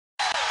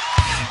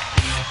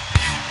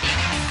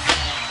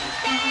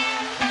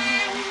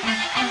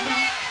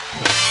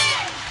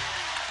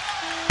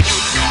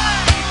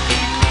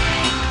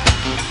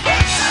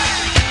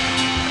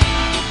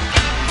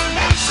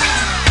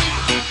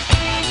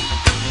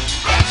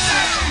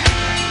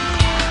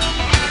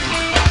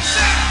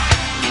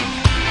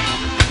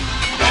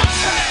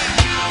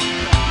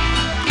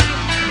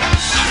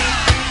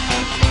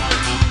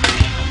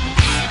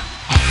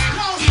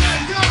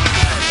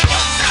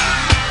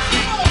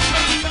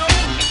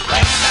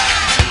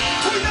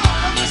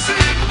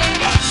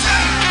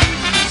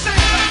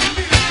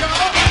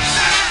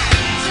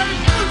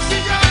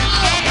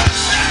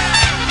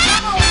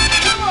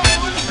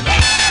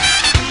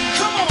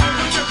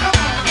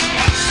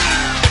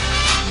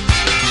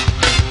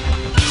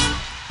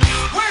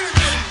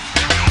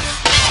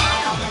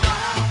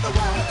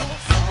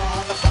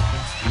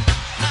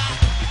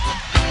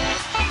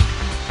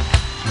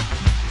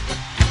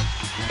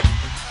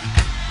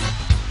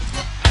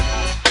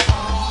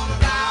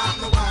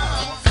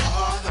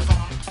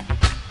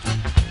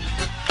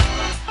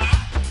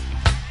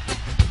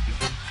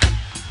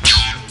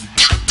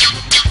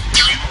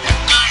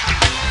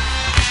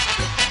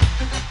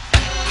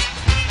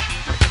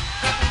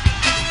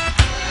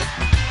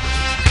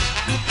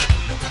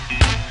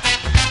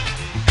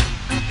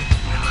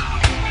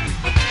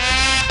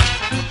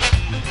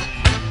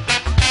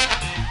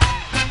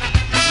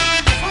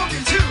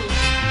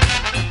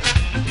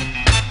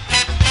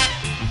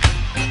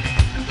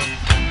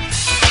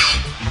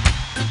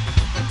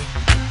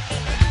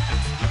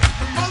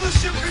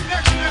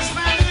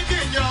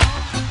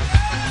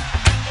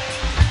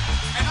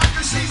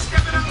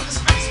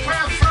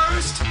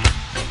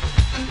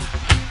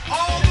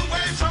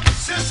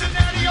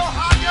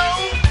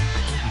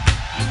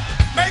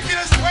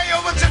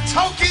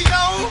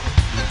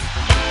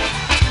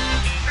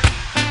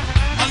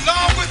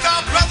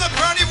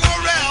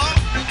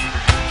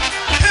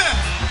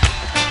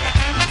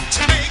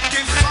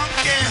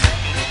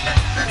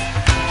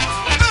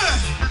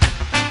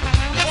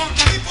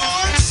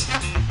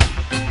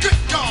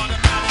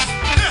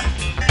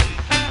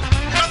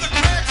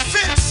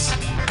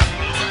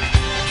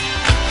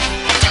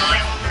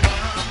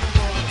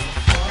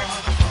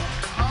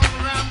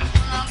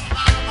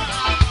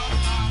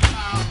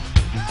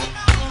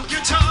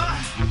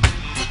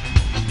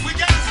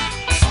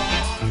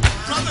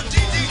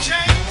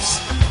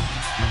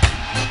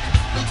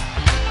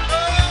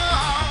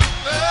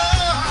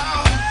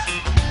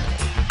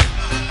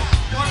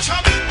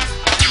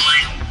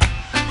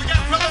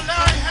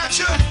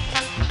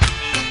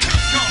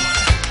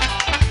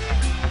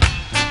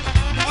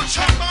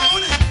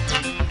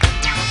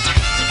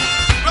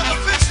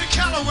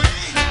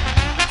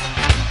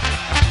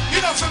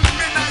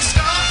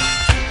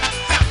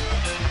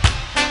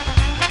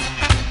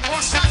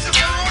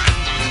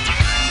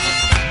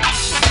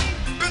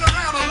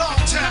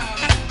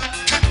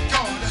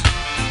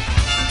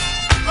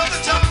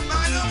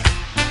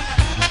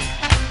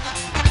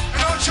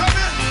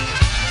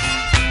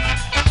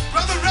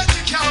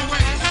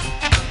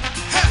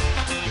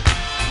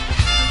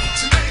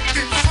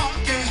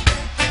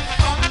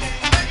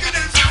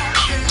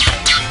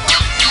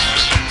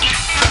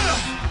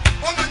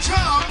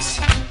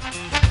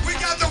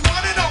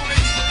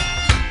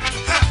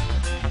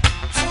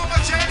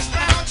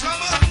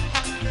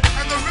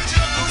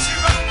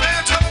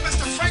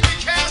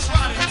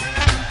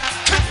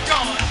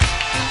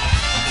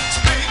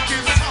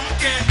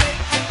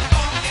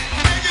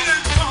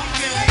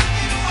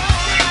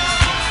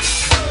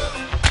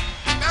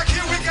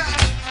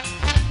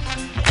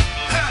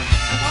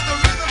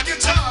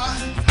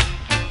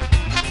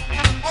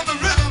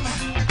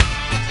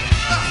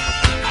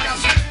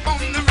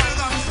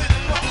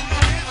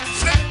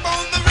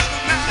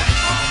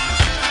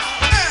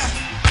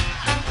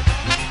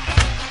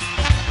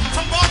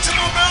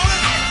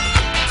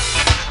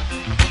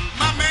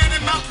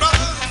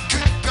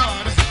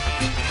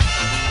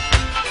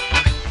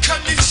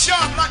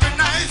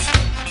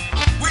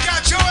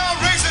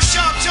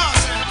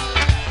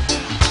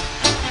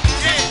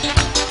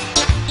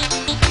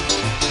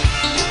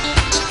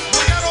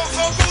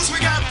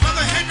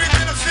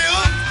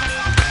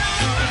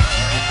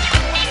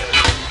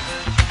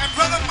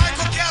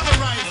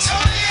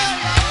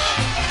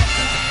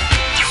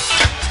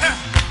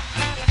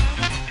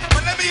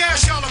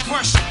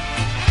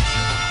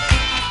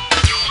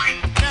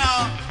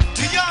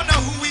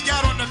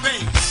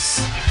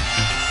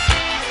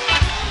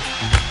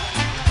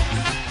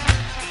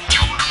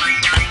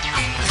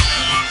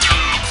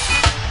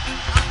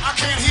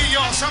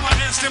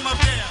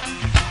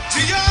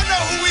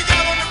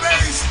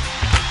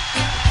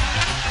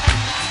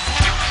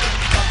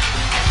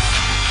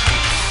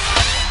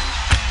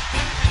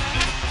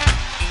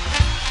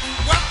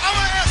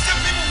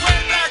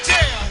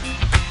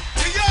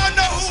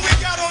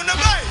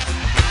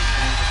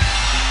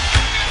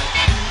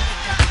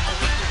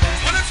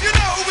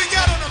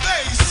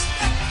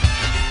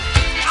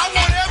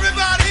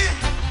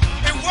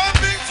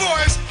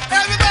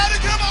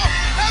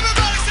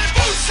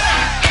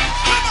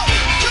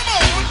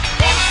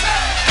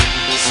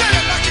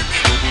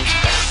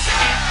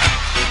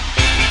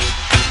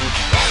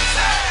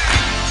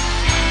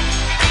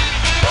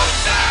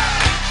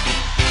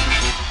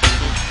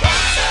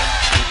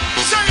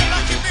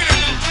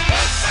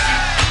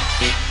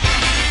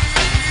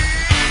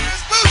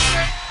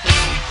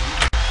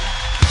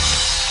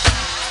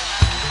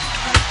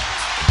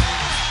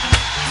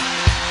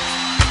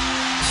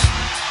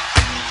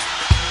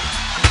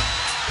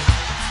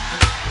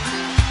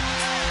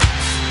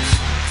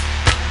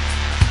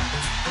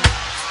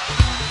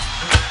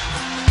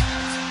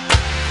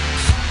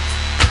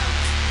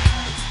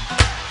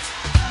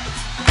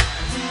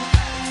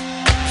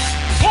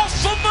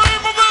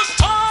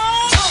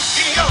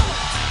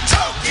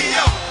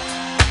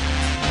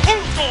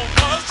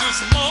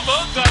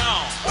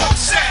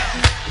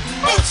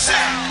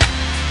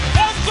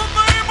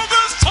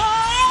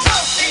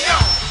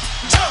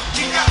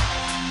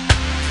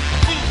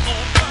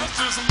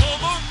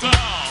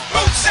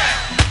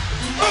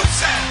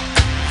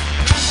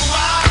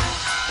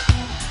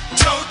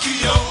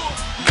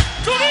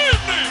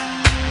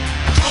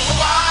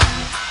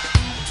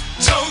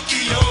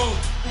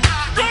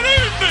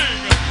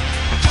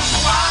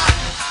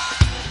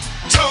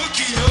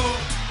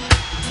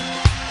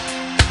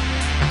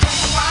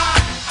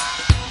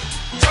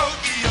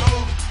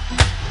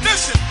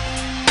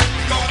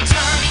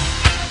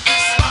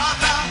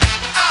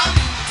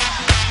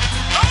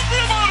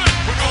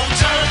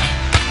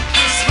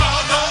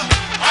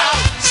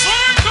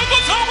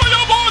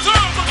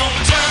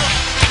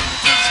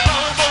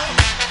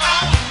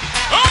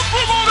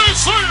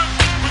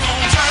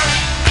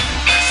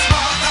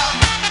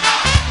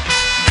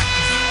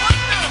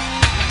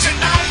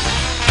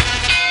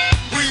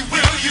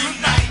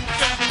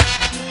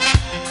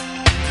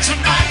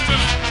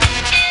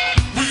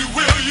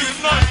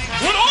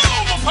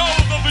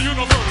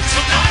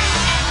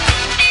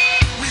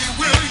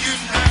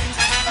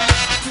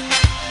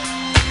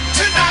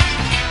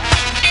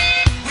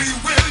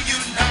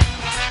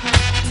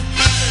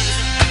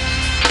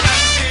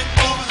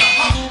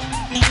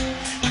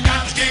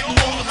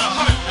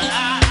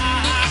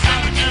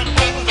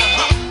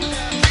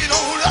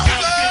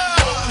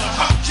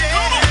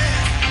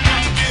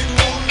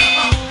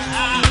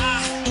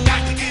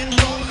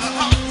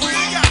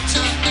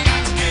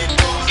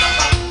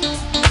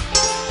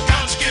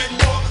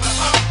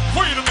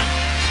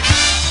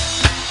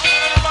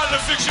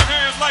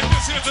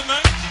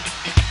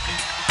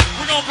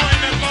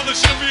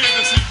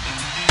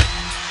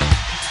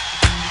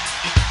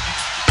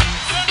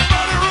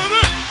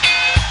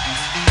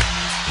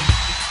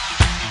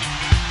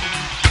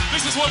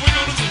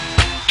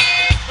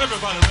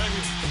Everybody right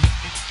here.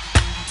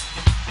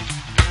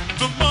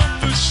 The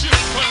mothership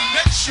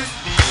connection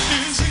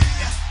is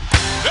here.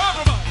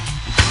 Everybody.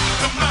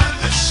 The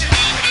mothership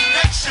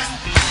connection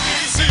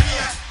is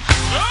here.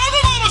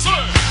 Everybody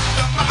say.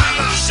 The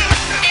mothership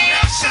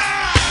connection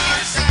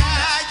is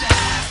here.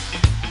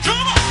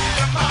 Come on.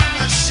 The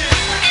mothership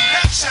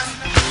connection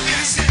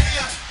is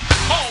here.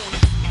 Hold it.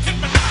 Hit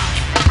me now.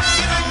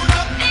 Get on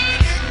up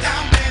and get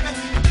down, baby.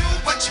 Do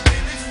what you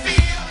really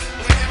feel.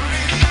 Whatever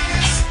it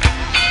is,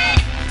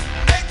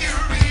 make it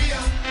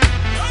real.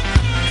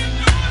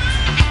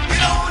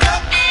 Get on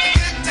up and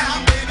get down,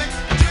 baby.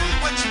 Do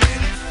what you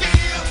really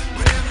feel.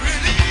 Whatever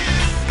it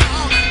is,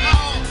 on and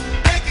on,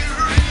 make it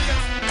real.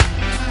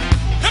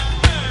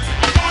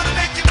 We wanna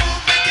make you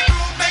move, make you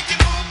move, make you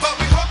move, but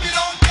we hope you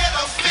don't get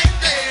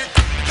offended,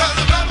 because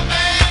the rubber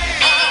band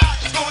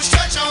is gonna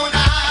stretch on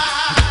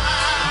out.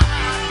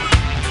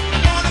 We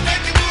wanna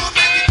make you move,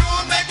 make you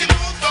move, make you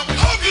move, but we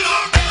hope you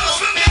don't get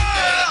offended,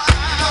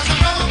 because the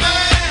rubber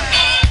band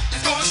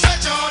is gonna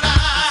stretch on out.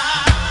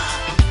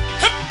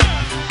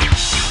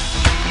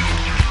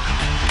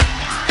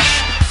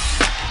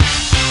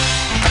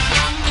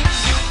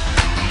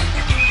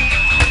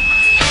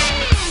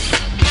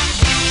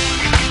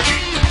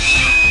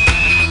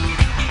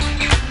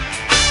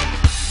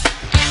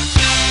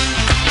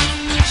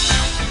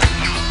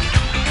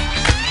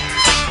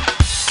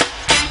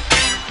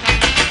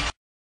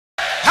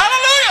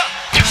 Hallelujah!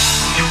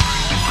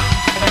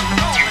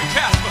 Holy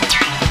Casper.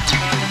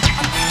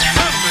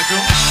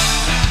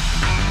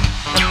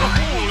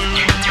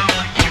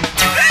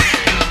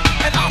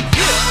 And I'm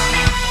here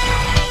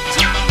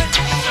to make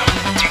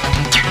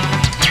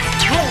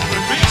glory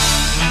be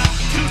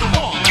to the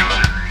one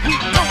who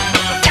knows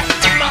what the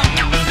fuck's about.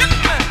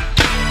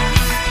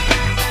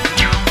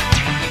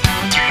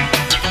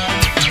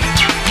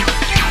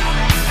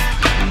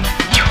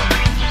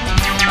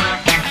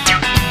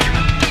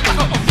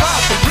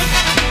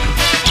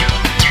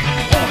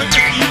 Only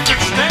if you can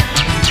stand.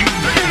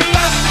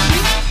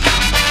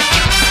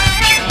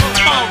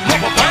 My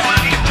rubber band,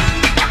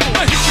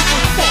 I hit you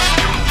with a fork.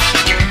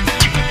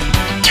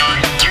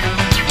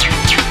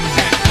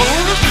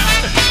 Glory be.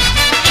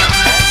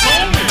 That's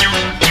on me.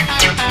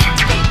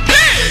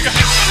 Big! This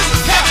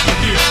is Casper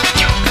here,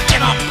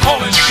 and I'm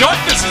calling short.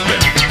 This is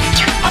big.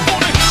 I'm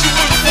gonna hit you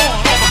with a one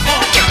on the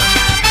phone.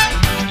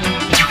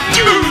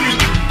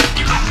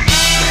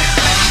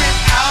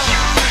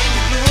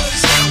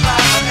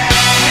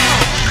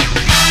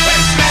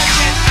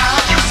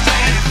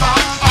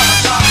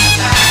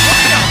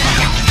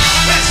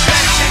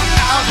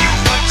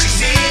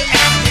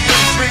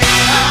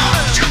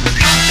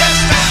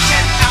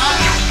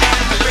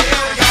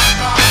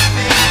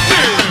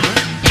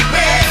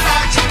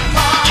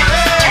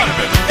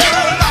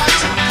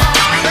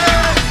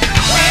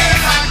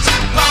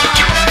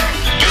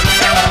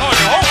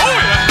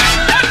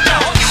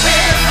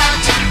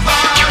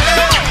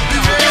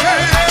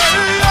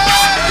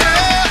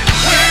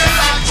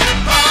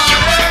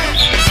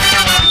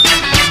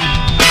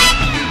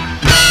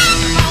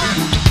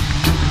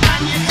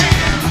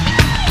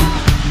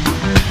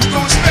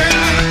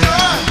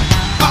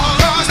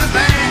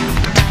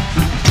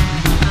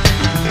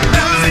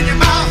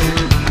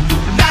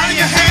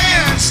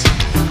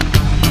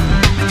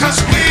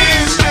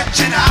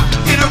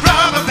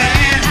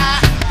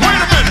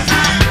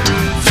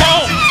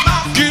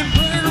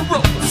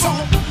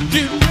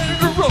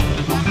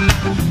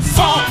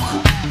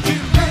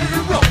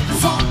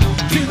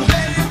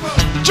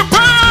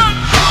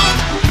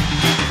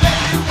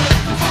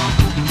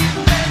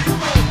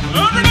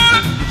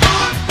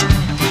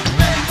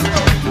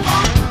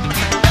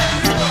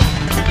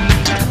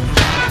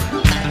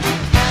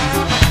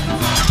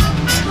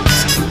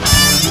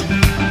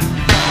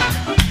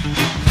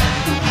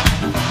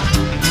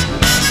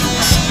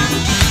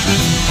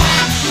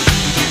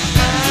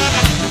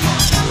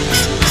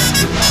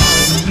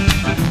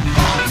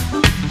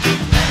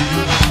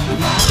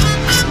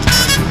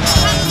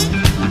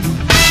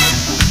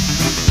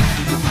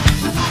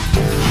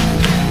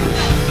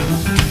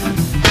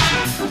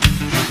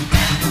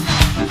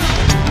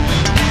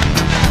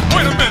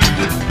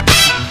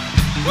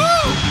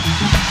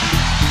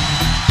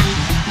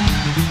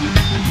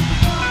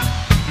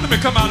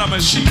 Come out of my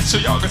sheet so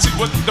y'all can see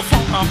what the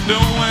fuck I'm doing.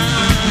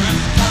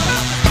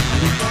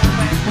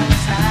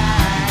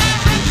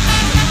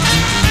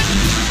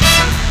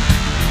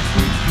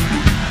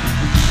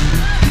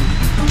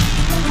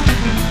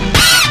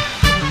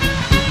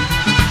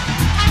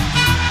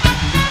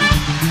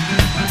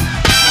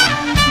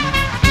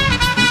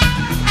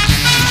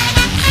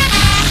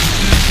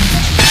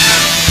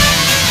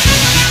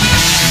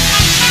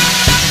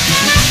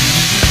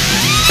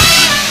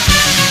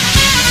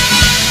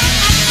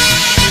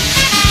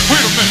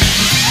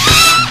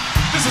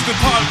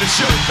 Part of the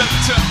show that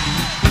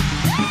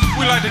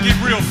we like to get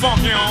real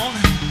funky on,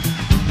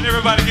 and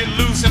everybody get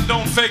loose and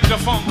don't fake the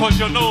funk, cause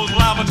your nose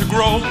liable to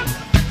grow.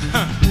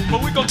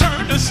 But we gon'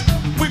 turn this,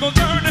 we gon'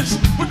 turn this,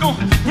 we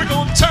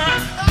gon'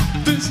 turn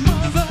this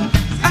mother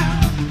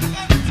out.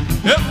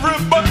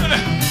 Everybody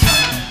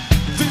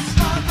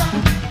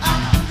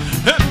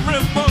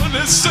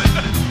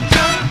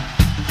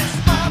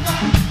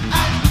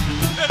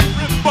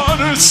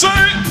Say,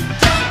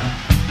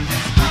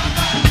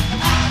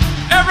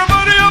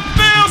 everybody up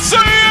there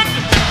saying,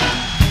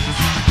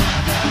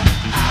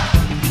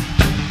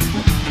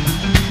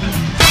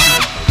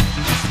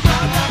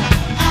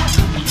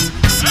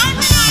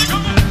 everybody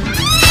come on.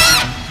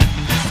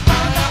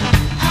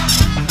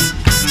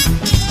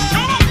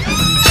 Come on.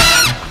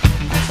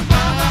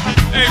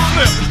 Hey,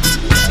 Flip.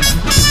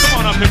 Come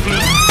on up here,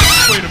 Flip.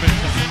 Wait a minute.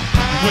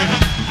 Wait a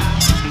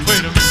minute.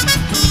 Wait a minute.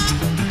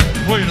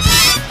 Wait a minute.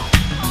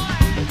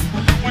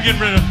 We're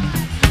getting ready to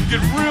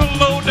get real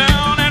low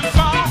down and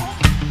fall.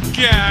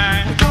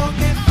 Guy. Don't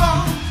get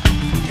fall.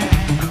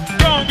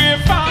 Don't get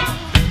fall.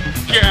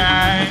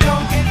 Guy.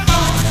 Don't get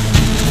fall.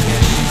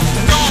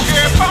 Don't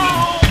get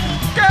fall.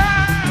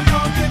 Guy.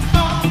 Don't get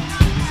fall.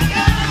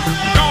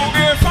 Don't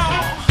get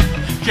fall.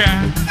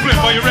 Guy. Flip,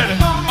 are you ready?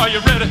 Are you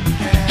ready?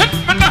 Hit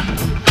me now.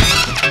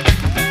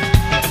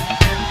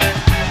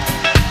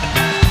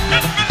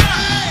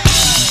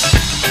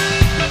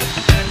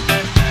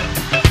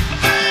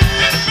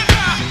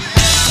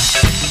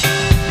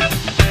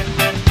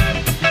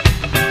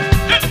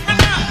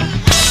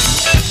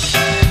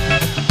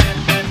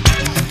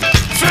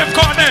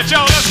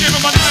 Y'all, let's give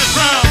him a nice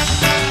round.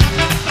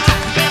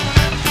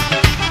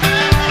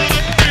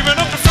 Give it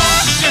up to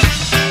five.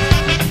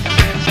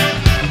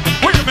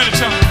 Wait a minute,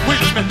 y'all.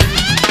 Wait a minute.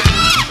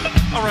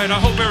 All right, I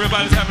hope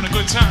everybody's having a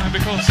good time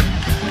because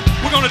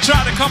we're going to try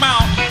to come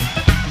out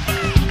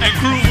and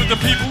groove with the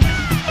people.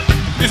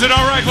 Is it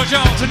all right with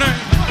y'all tonight?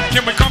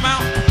 Can we come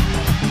out?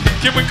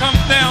 Can we come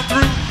down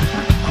through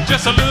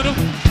just a little?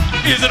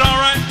 Is it all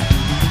right?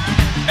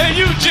 Hey,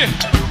 you just.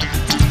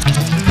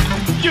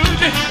 You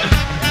just,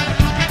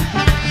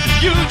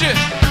 you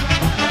just,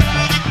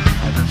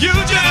 you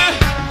just,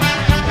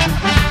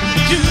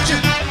 you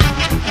just,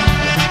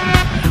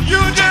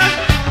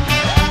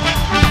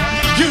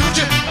 you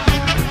just,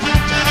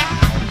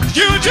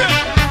 you just,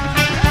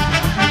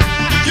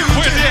 you.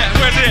 Where's it at?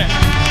 Where's it at?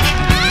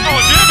 Oh,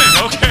 Jimmy.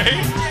 Okay.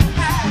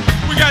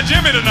 We got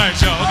Jimmy tonight,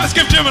 y'all. Let's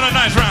give Jimmy a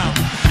nice round.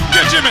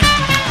 Get Jimmy.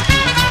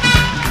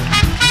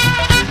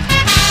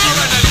 All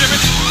right, now, Jimmy.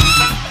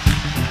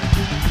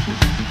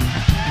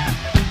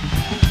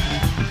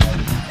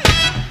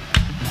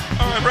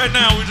 Right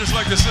now, we just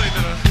like to say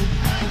that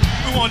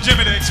we want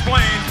Jimmy to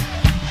explain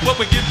what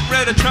we're getting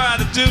ready to try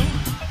to do.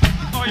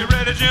 Are you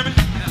ready, Jimmy?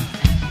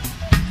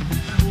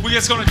 Yeah. We're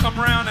just going to come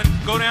around and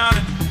go down,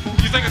 and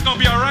you think it's going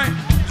to be all right?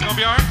 It's going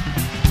to be all right?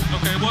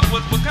 Okay, what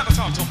kind of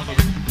talk to him a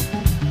little bit?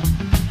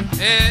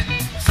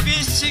 スピ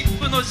ンシッ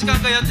プの時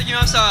間がやってき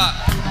ました。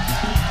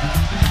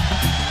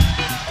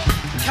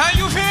Can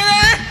you feel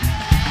it?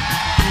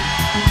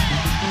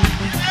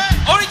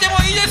 降りて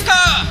もいいですか？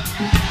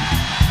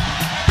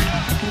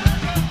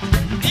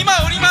今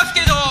降ります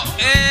けど、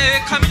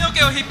髪の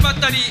毛を引っ張っ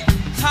たり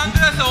サング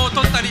ラスを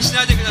取ったりし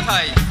ないでくだ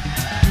さい。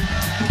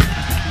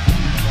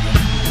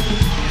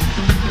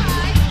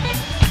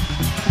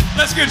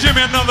Let's give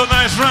Jimmy another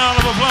nice round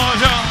of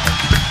applause, y'all.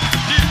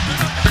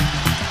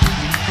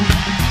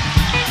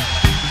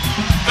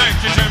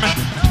 Thank you, Jimmy.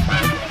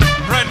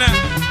 Right now,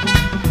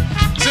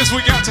 since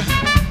we got to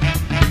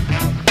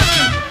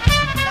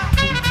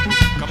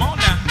come on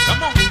now,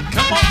 come on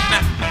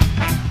now.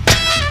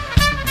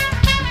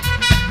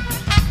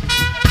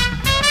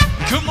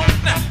 Come on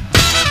now.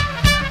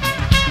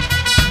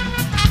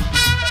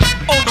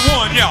 On the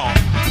one, y'all.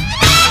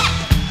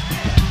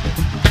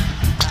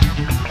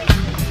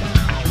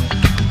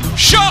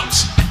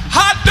 Shots,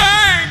 hot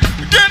dang,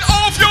 get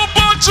off your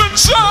butts and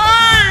sing.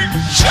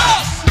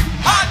 Shots,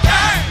 hot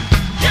dang,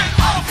 get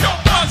off your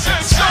butts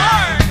and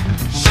sing.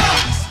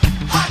 Shots,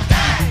 hot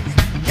dang,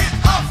 get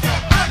off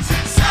your butts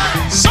and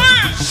sing. Sing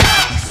it.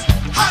 Shots,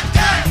 hot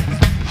dang,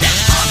 get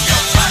off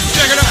your butts.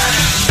 Check it out.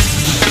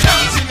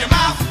 Shots in your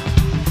mouth.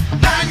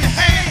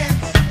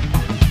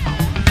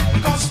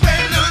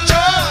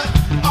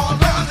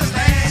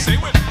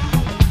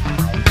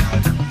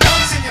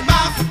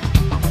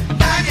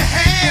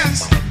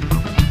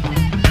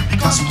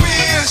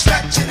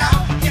 Stretching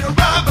out in a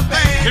rubber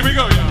band. Here we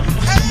go, y'all.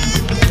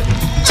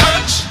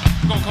 Touch.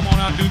 We're gonna come on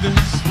out and do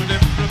this with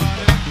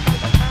everybody.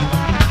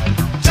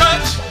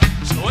 Touch.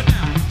 Slow it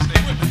down.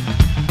 Stay with me.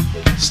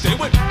 Stay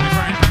with me, my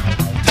friend.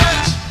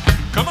 Touch.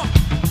 Come on.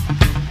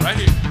 Right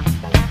here.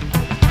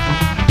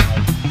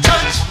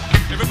 Touch.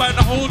 Everybody in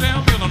the whole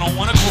damn building on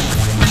one accord.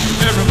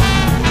 Everybody.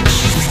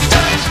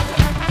 Touch.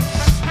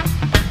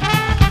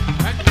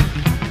 Right here.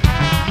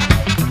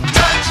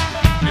 Touch.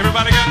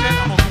 Everybody got that?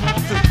 I'm gonna come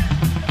on through.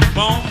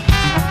 Boom.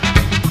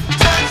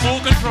 Full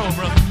control,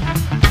 brother.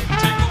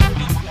 Take over.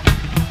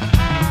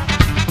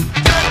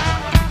 Touch.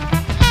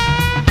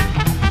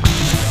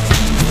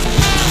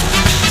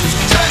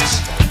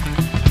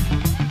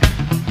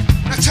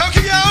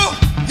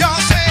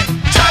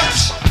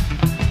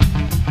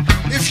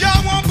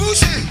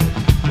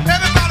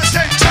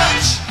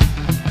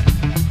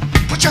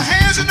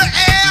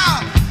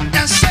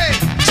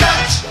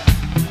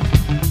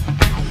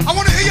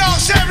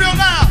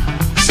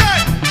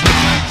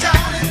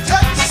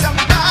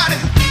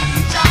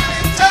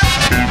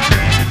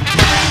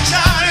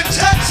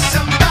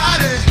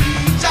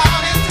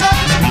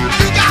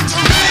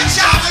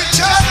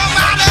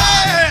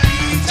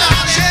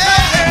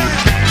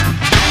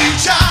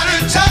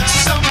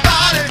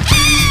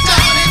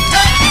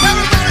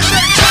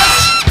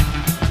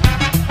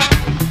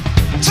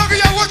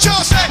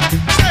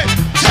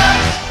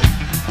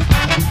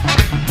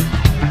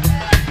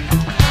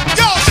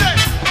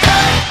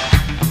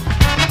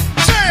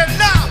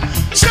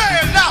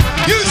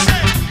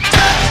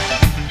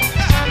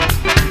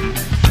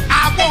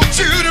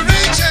 you to